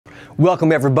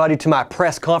Welcome everybody to my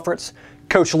press conference.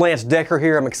 Coach Lance Decker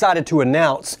here. I'm excited to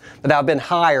announce that I've been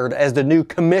hired as the new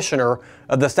commissioner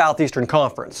of the Southeastern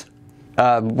Conference.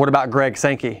 What about Greg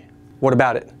Sankey? What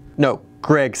about it? No,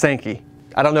 Greg Sankey.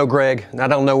 I don't know Greg, and I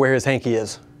don't know where his hanky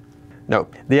is. No,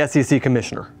 the SEC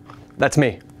commissioner. That's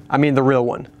me. I mean the real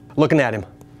one. Looking at him.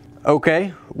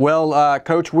 Okay, well,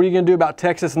 Coach, what are you going to do about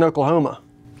Texas and Oklahoma?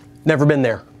 Never been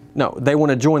there. No, they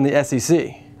want to join the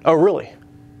SEC. Oh, really?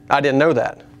 I didn't know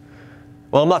that.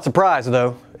 Well, I'm not surprised,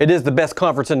 though. It is the best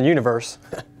conference in the universe.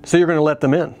 So you're going to let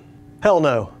them in? Hell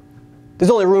no.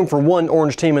 There's only room for one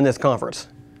orange team in this conference.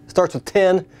 Starts with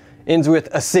 10, ends with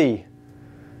a C.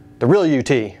 The real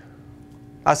UT.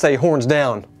 I say horns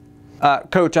down.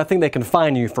 Coach, I think they can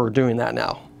fine you for doing that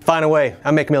now. Fine away.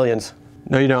 I make millions.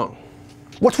 No, you don't.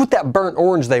 What's with that burnt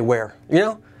orange they wear? You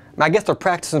know? I guess they're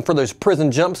practicing for those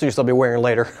prison jumpsuits they'll be wearing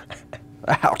later.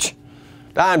 Ouch.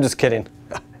 I'm just kidding.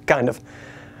 Kind of.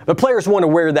 The players want to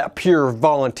wear that pure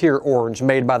volunteer orange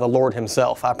made by the Lord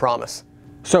himself, I promise.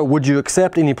 So would you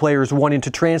accept any players wanting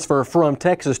to transfer from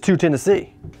Texas to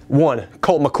Tennessee? 1.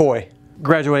 Colt McCoy.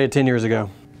 Graduated 10 years ago.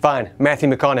 Fine. Matthew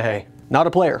McConaughey. Not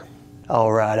a player.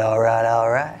 All right, all right, all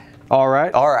right. All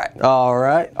right. All right. All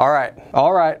right. All right.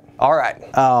 All right. All right.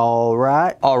 All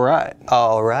right. All right.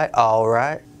 All right. All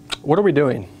right. What are we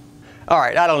doing? All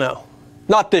right, I don't know.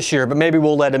 Not this year, but maybe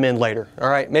we'll let him in later. All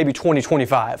right, maybe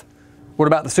 2025. What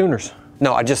about the Sooners?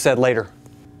 No, I just said later.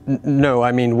 No,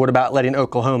 I mean, what about letting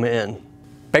Oklahoma in?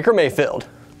 Baker Mayfield.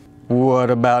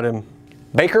 What about him?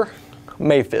 Baker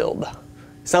Mayfield.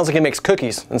 Sounds like he makes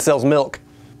cookies and sells milk.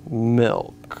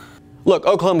 Milk. Look,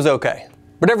 Oklahoma's okay.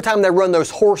 But every time they run those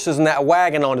horses in that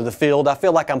wagon onto the field, I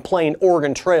feel like I'm playing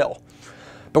Oregon Trail.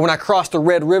 But when I cross the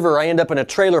Red River, I end up in a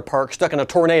trailer park stuck in a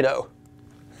tornado.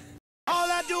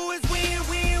 All I do is win,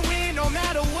 win, win, no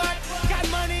matter what. Got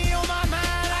money on my mind,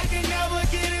 I can never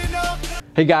get enough.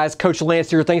 Hey guys, Coach Lance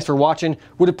here. Thanks for watching.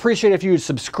 Would appreciate if you would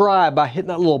subscribe by hitting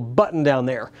that little button down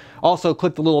there. Also,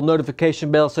 click the little notification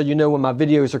bell so you know when my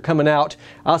videos are coming out.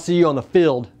 I'll see you on the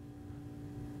field.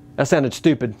 That sounded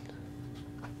stupid.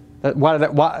 Why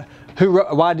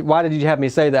did you have me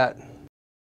say that?